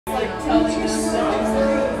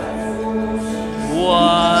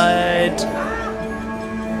What?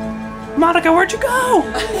 Monica, where'd you go?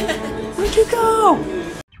 Where'd you go?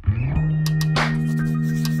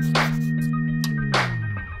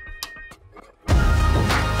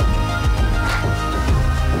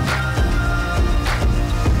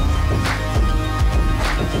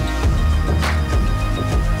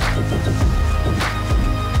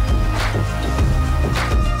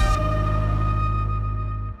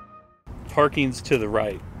 Parking's to the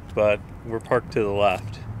right, but we're parked to the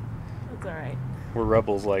left. That's alright. We're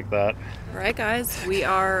rebels like that. Alright guys, we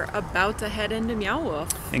are about to head into Meow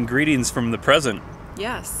Wolf. And greetings from the present.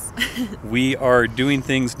 Yes. We are doing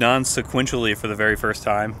things non-sequentially for the very first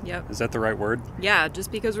time. Yep. Is that the right word? Yeah,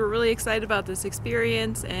 just because we're really excited about this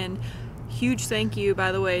experience, and huge thank you,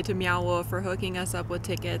 by the way, to Meow Wolf for hooking us up with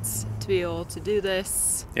tickets to be able to do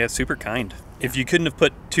this. Yeah, super kind. If you couldn't have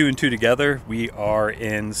put two and two together, we are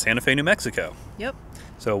in Santa Fe, New Mexico. Yep.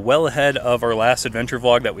 So well ahead of our last adventure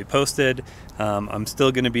vlog that we posted. I'm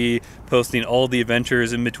still going to be posting all the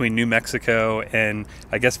adventures in between New Mexico and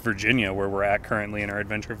I guess Virginia, where we're at currently in our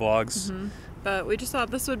adventure vlogs. Mm-hmm. But we just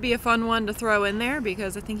thought this would be a fun one to throw in there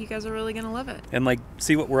because I think you guys are really going to love it. And like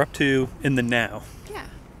see what we're up to in the now. Yeah.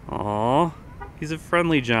 Aww, he's a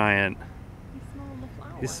friendly giant.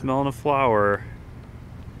 He's smelling a flower.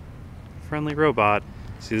 Friendly robot.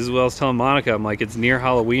 See, this is what I was telling Monica. I'm like, it's near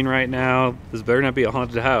Halloween right now. This better not be a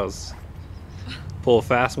haunted house. Pull a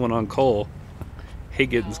fast one on Cole.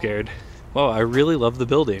 Hate getting scared. Well, I really love the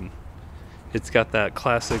building. It's got that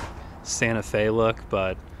classic Santa Fe look,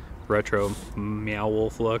 but retro Meow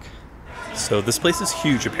Wolf look. So this place is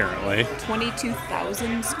huge, apparently.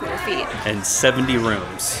 22,000 square feet. And 70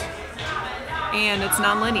 rooms. And it's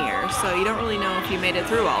non-linear, so you don't really know if you made it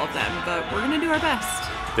through all of them, but we're gonna do our best.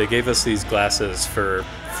 They gave us these glasses for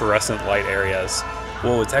fluorescent light areas.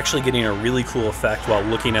 Well, it's actually getting a really cool effect while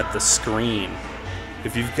looking at the screen.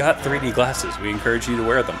 If you've got 3D glasses, we encourage you to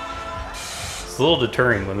wear them. It's a little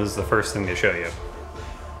deterring when this is the first thing they show you.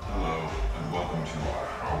 Hello, and welcome to our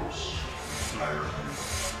house.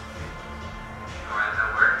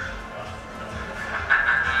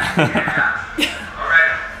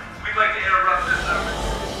 Alright, we'd like to interrupt this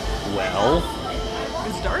hour. Well,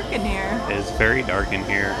 It's dark in here. it's very dark in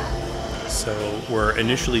here. So we're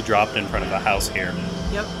initially dropped in front of a house here,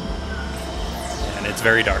 Yep. and it's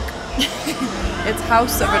very dark. It's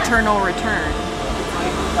House of Eternal Return.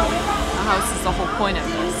 The house is the whole point of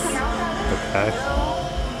this. Okay,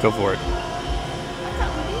 go for it.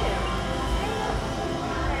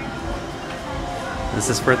 Is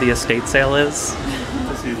this where the estate sale is?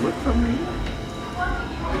 Does he look from me?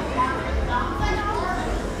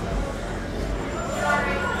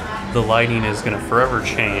 The lighting is going to forever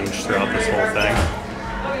change throughout this whole thing.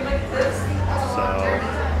 So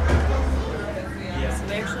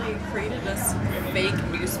they actually created this fake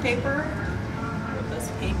newspaper with this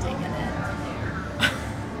painting in it.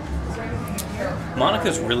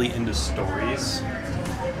 Monica's really into stories,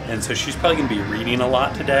 and so she's probably going to be reading a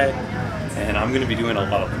lot today, and I'm going to be doing a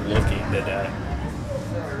lot of looking today.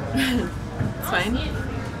 It's fine.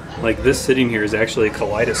 Like this sitting here is actually a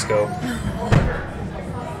kaleidoscope.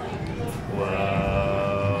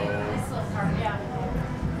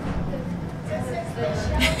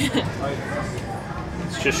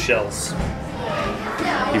 It's just shells.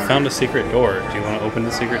 You found a secret door. Do you want to open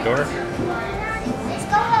the secret door?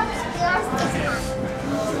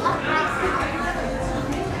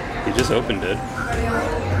 You just opened it.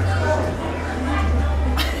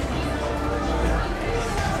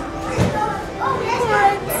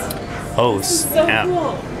 Oh, snap. So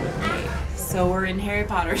cool. So we're in Harry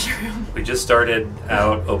Potter's room. We just started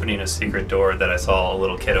out opening a secret door that I saw a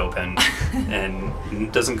little kid open, and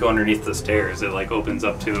it doesn't go underneath the stairs. It like opens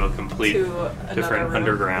up to a complete different room.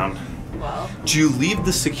 underground. Well, Do you leave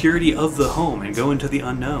the security of the home and go into the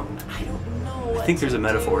unknown? I don't know. I think there's a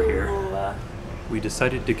metaphor here. We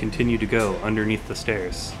decided to continue to go underneath the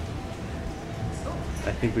stairs.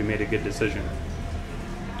 I think we made a good decision.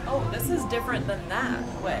 Oh, this is different than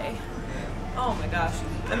that way. Oh my gosh.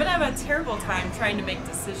 I'm gonna have a terrible time trying to make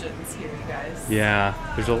decisions here, you guys. Yeah,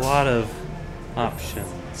 there's a lot of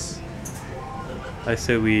options. I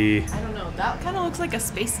say we. I don't know. That kind of looks like a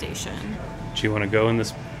space station. Do you want to go in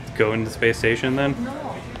this? Go into the space station then?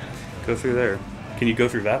 No. Go through there. Can you go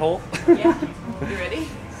through that hole? Yeah. You ready?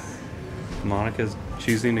 Monica's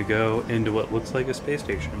choosing to go into what looks like a space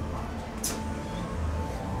station.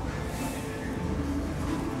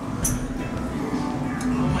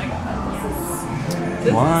 Oh my god.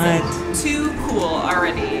 This What? is too cool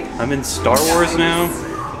already. I'm in Star Wars now?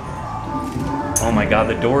 Oh my god,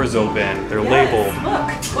 the doors open. They're labeled.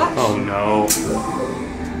 Look,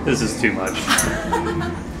 This is too much.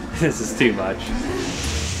 This is too much.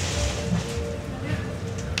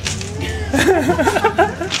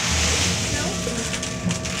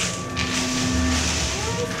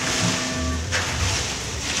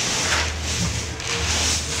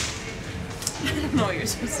 I don't know what you're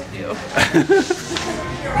supposed to do. I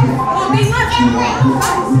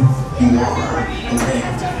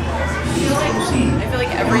feel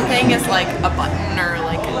like everything is like a button or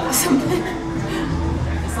like something.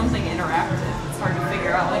 Something interactive. It's hard to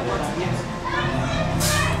figure out like what to do.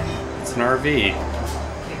 It's an RV.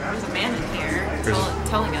 There's a man in here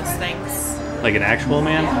telling us things. Like an actual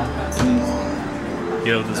man? Yeah.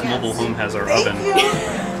 You know, this mobile home has our oven.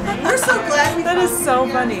 We're so glad we That is so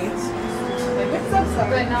funny.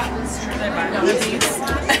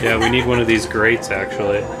 Yeah, we need one of these grates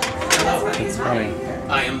actually. It's funny.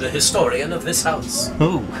 I am the historian of this house.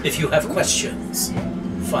 Oh. If you have questions,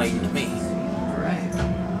 find me. Alright.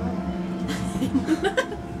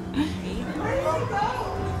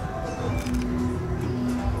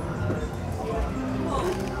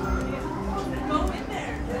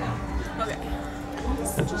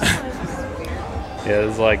 Yeah,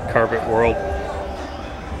 it's like Carpet World.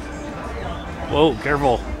 Whoa,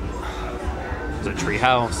 careful. There's a tree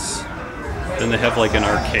house. Then they have like an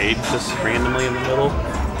arcade just randomly in the middle.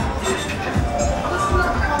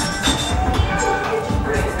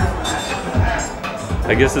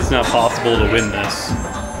 I guess it's not possible to win this.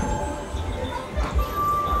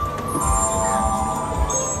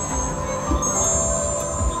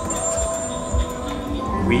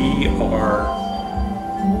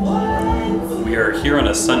 We are here on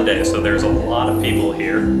a Sunday, so there's a lot of people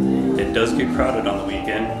here. It does get crowded on the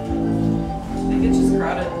weekend. I think it's just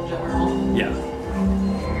crowded in general. Yeah.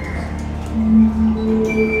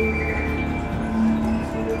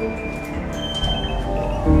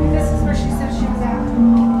 This is where she said she was at.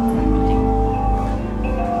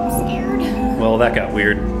 I'm scared. Well, that got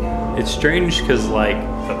weird. It's strange because like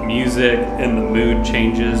the music and the mood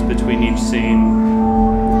changes between each scene.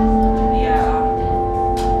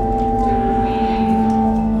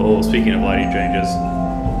 Oh, speaking of lighting changes.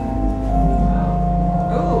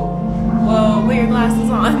 Oh. Whoa, put your glasses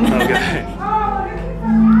on. Okay.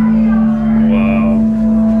 Wow.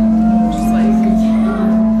 Just like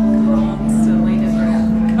constantly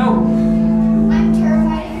different. Oh. I'm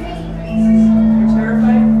terrified. You're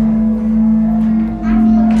terrified?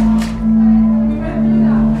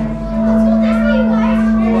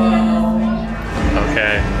 Whoa.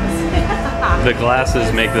 Okay. The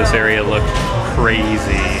glasses make this area look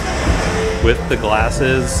crazy. With the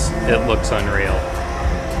glasses, it looks unreal.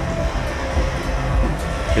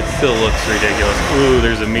 It still looks ridiculous. Ooh,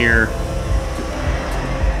 there's a mirror.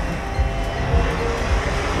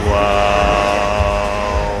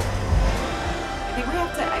 Wow. I think we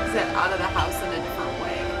have to exit out of the house in a different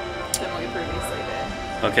way than we previously did.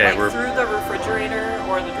 Okay, like we're through the refrigerator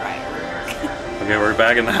or the dryer. okay. We're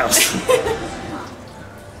back in the house.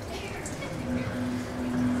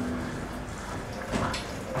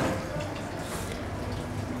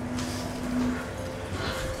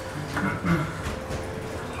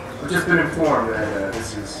 I've just been informed that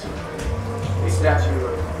this is a statue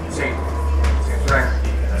of Saint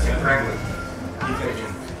Franklin.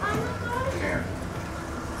 Yeah.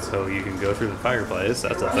 So you can go through the fireplace.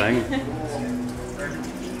 That's a thing.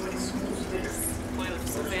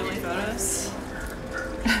 Some family photos.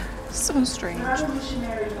 So strange.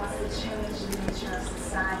 Revolutionary was the change in nature of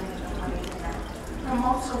society in a way that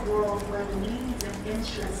promotes a world where the needs and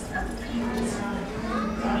interests of the people is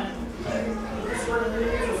It's what it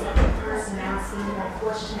is that the person asking that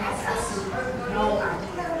question has absolutely no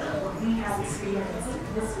idea what we have experienced in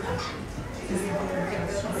this country is the very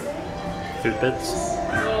Food bits.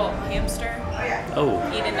 A little hamster Oh.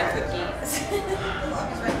 eating the cookies.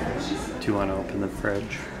 Do you want to open the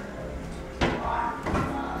fridge?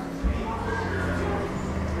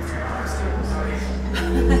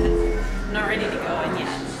 I'm not ready to go in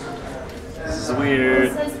yet. This is weird.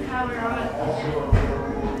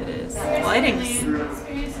 It is. The lighting's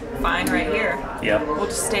fine right here. Yep. We'll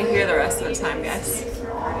just stay here the rest of the time, guys.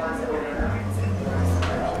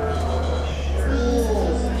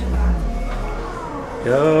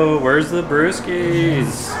 Yo, where's the brewskis?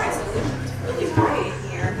 It's really bright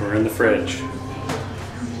here. We're in the fridge.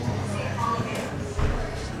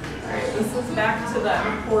 Alright, this is back to that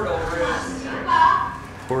portal room.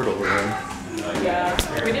 Portal room. Yeah,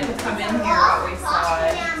 we didn't come in here, but we saw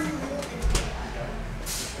it.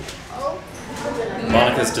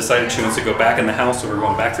 Monica's decided she wants to go back in the house, so we're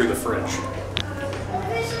going back through the fridge.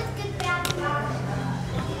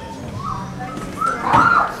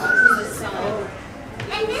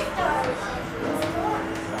 And this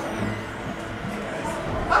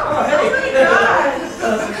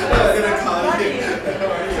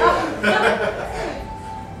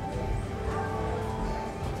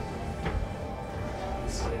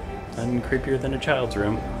Nothing creepier than a child's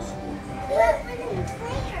room.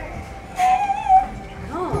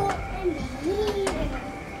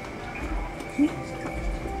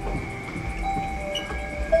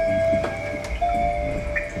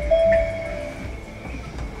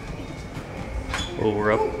 Oh,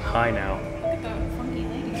 we're up high now. Look at the funky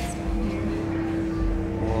ladies down here.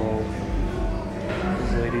 Whoa.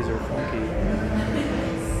 These ladies are funky.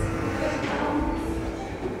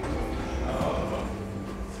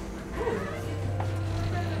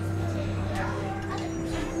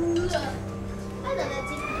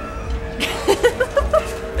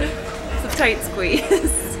 It's a tight squeeze.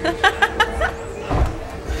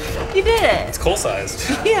 You did it. It's coal-sized.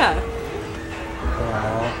 Yeah.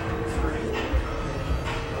 Aww.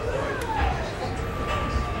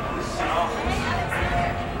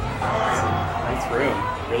 Nice room.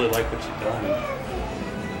 Really like what you've done.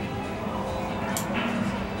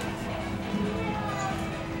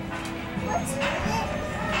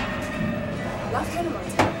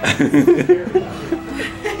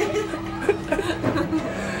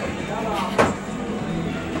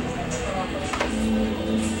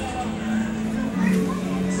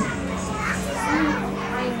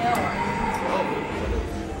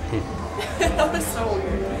 That was so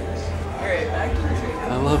weird. Alright, back to the tree.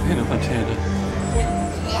 I love Hannah Montana.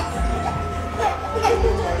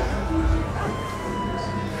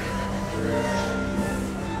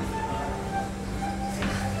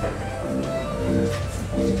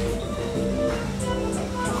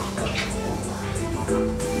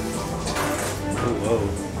 Oh, whoa.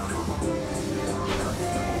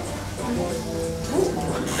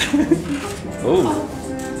 Oh.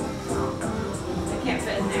 I can't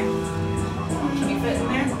fit in there. Can you fit in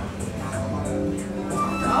there?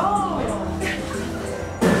 Oh!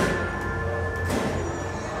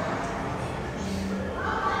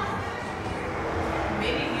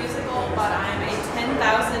 Maybe musical, but I'm a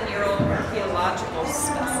 10,000-year-old archaeological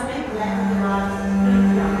specimen.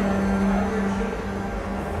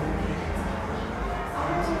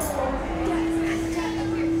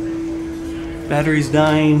 Battery's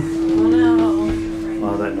dying. Oh no.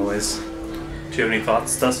 Wow, that noise. Do you have any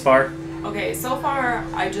thoughts thus far? Okay, so far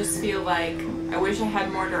I just feel like I wish I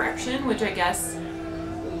had more direction, which I guess,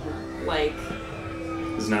 like,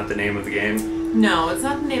 Is not the name of the game. no, it's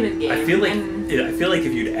not the name of the game. I feel like And,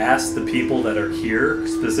 if you'd ask the people that are here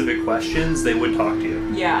specific questions, they would talk to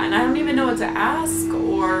you. yeah, and I don't even know what to ask,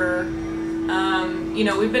 or, you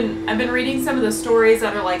know, I've been reading some of the stories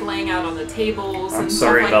that are like laying out on the tables I'm and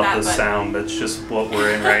sorry stuff like about that. the but, sound. That's just what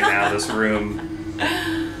we're in right now. This room.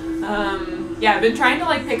 Yeah, I've been trying to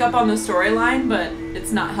like pick up on the storyline, but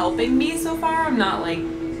it's not helping me so far. I'm not like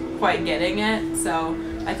quite getting it, so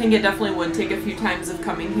I think it definitely would take a few times of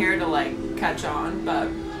coming here to like catch on, but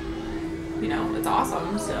you know, it's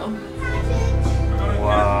awesome, so.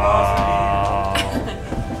 Wow.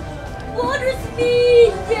 Water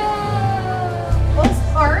speed! Those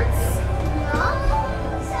parts?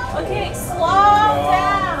 Okay, slow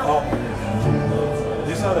down. Oh.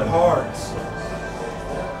 These are the hearts.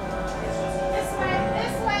 This way,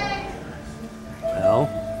 this way. Well,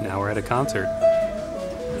 now we're at a concert.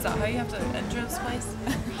 Is that how you have to enter this place?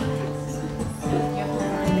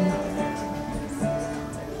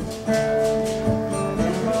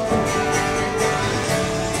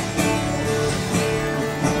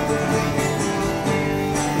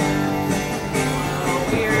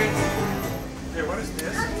 Weird. Hey, what is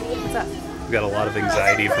this? What's up? We've got a lot of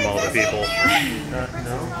anxiety from all the people. No.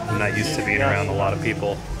 I'm not used to being around a lot of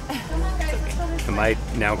people. Am I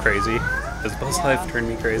now crazy? Does Buzz Life turn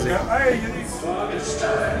me crazy? Hey, you need... I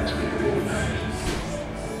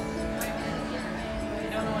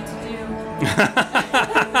don't know what to do. I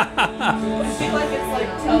feel like it's like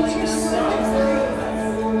telling us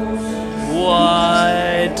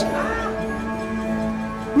What?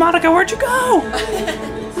 Monica, where'd you go?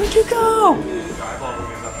 Where'd you go?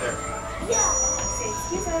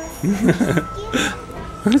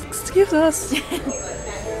 Excuse us.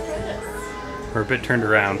 We're a bit turned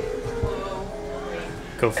around.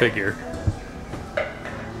 Go figure.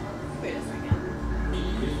 Wait a second.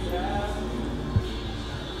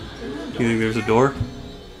 You think there's a door?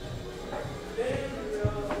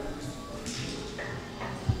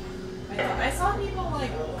 I saw people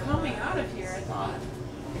like coming out of here, I thought.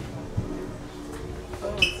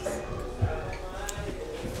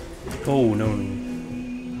 Oh, no.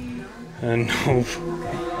 No.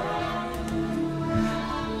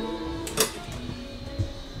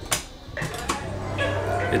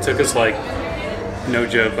 It took us like, no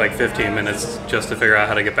joke, like 15 minutes just to figure out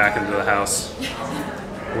how to get back into the house.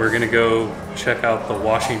 We're gonna go check out the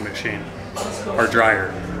washing machine, or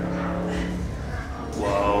dryer.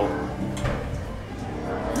 Whoa.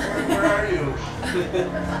 Where are you?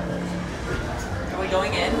 Are we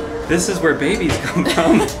going in? This is where babies come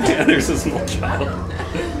from. Yeah, there's a small child.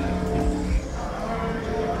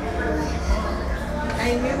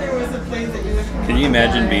 I knew there was a place that you would come. Can you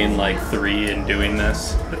imagine being like 3 and doing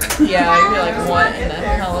this? Yeah, you'd be like, what in the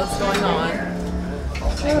hell is going on?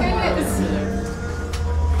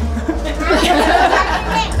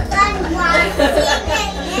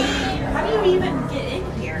 How do you even get in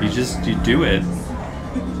here? You do it.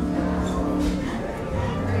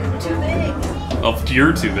 Too big. Oh,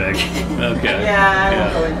 you're too big. Okay. Yeah, I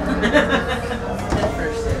won't go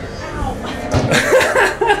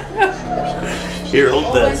in. Here,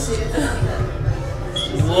 hold this.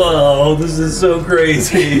 Whoa, this is so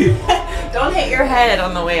crazy. Don't hit your head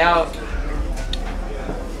on the way out.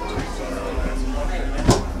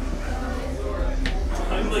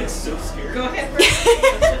 I'm like so scared. Go ahead.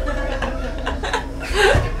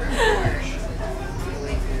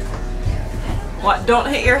 What? Don't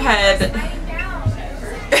hit your head.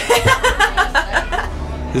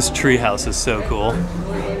 This treehouse is so cool.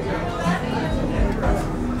 Very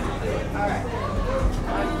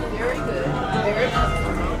good. Very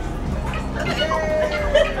comfortable.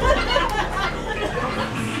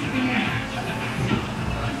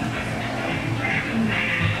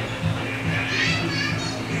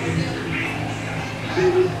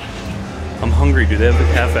 I'm hungry. Do they have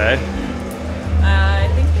a cafe? I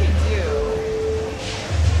think they do.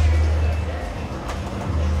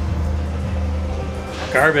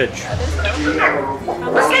 Garbage.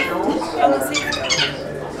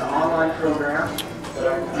 The online program.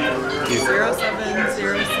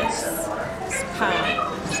 0706 pound.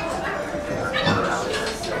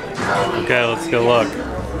 Okay, let's go look.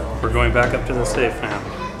 We're going back up to the safe now.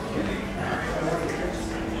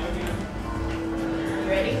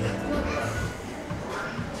 Ready?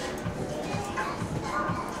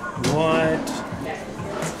 What?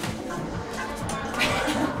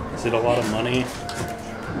 Is it a lot of money?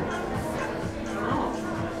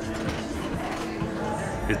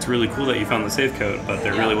 It's really cool that you found the safe code, but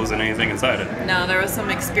there really wasn't anything inside it. No, there was some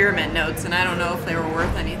experiment notes, and I don't know if they were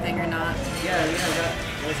worth anything or not. Yeah, that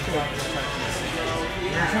was cool.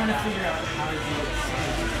 We're trying to figure out how to do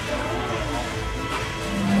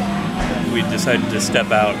it. We decided to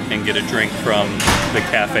step out and get a drink from the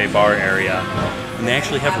cafe bar area. And they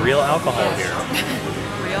actually have real alcohol here.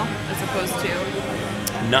 Real, as opposed to.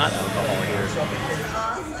 Not alcohol here.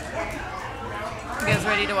 You guys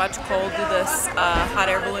ready to watch Cole do this hot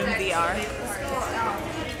air balloon VR? It's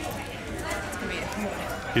gonna be.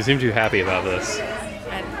 You seem too happy about this. I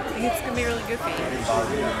think it's gonna be really goofy.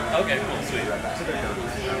 Okay, cool, sweet.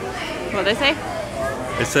 What'd they say?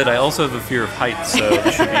 It said, I also have a fear of heights, so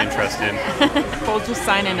this should be interesting. Cole's just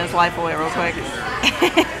signing his life away real quick.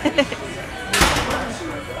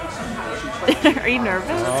 Are you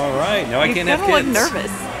nervous? All right, now I You can't have kinda kids. look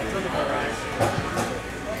nervous.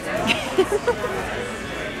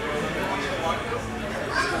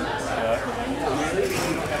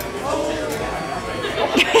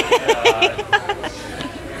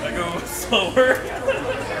 I go slower.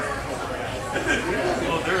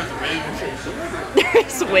 Oh, there's wind.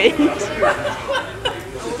 There's wind.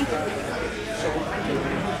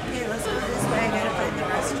 Okay, let's go this way. I gotta find the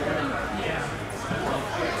restroom.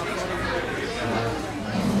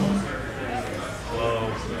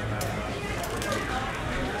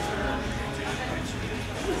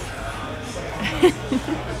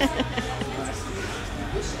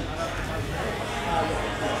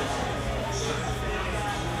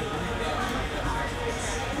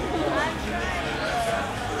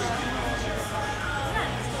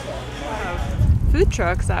 Food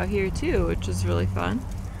trucks out here too, which is really fun.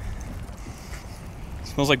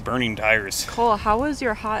 Smells like burning tires. Cole, how was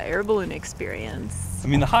your hot air balloon experience? I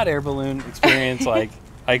mean, the hot air balloon experience, like,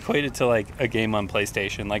 I equate it to like a game on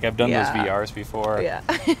PlayStation. Like, I've done those VRs before. Yeah.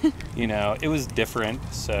 You know, it was different,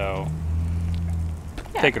 so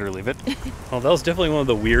Yeah. take it or leave it. Well, that was definitely one of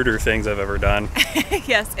the weirder things I've ever done.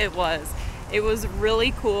 Yes, it was. It was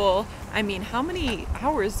really cool. I mean, how many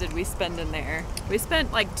hours did we spend in there? We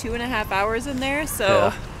spent like 2.5 hours in there, so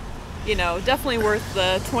Yeah. you know, definitely worth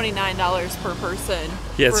the $29 per person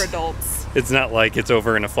Yes. for adults. It's not like it's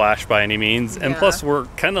over in a flash by any means. And Yeah. plus, we're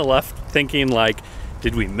kind of left thinking, like,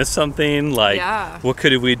 did we miss something? Like, Yeah. what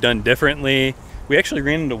could have we done differently? We actually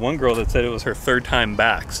ran into one girl that said it was her 3rd time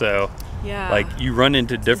back. So, Yeah. like, you run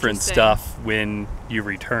into different interesting. stuff when you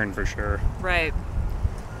return for sure. Right.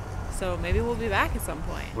 So maybe we'll be back at some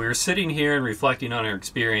point. We were sitting here and reflecting on our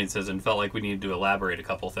experiences and felt like we needed to elaborate a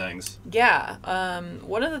couple things. Yeah.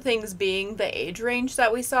 One of the things being the age range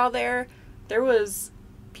that we saw there. There was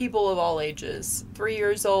people of all ages. 3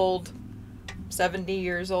 years old, 70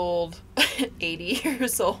 years old, 80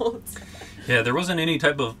 years old. Yeah, there wasn't any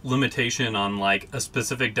type of limitation on, like, a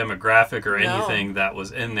specific demographic or No. anything that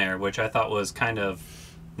was in there, which I thought was kind of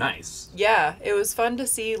nice. Yeah, it was fun to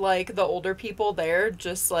see, like, the older people there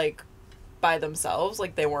just, like, by themselves.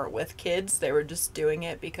 Like, they weren't with kids. They were just doing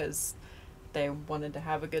it because they wanted to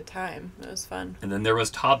have a good time. It was fun. And then there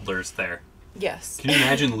was toddlers there. Yes. Can you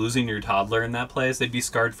imagine losing your toddler in that place? They'd be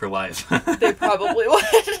scarred for life. They probably would.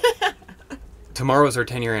 Tomorrow's our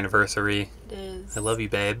 10-year anniversary. It is. I love you,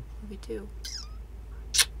 babe. Me too.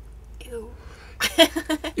 Ew.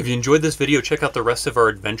 If you enjoyed this video, check out the rest of our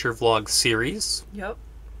adventure vlog series. Yep.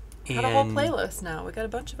 And, Got a whole playlist now. We got a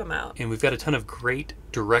bunch of them out. and we've got a ton of great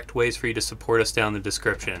direct ways for you to support us down in the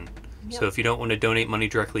description. Yep. So if you don't want to donate money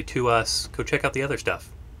directly to us, go check out the other stuff.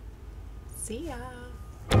 See ya.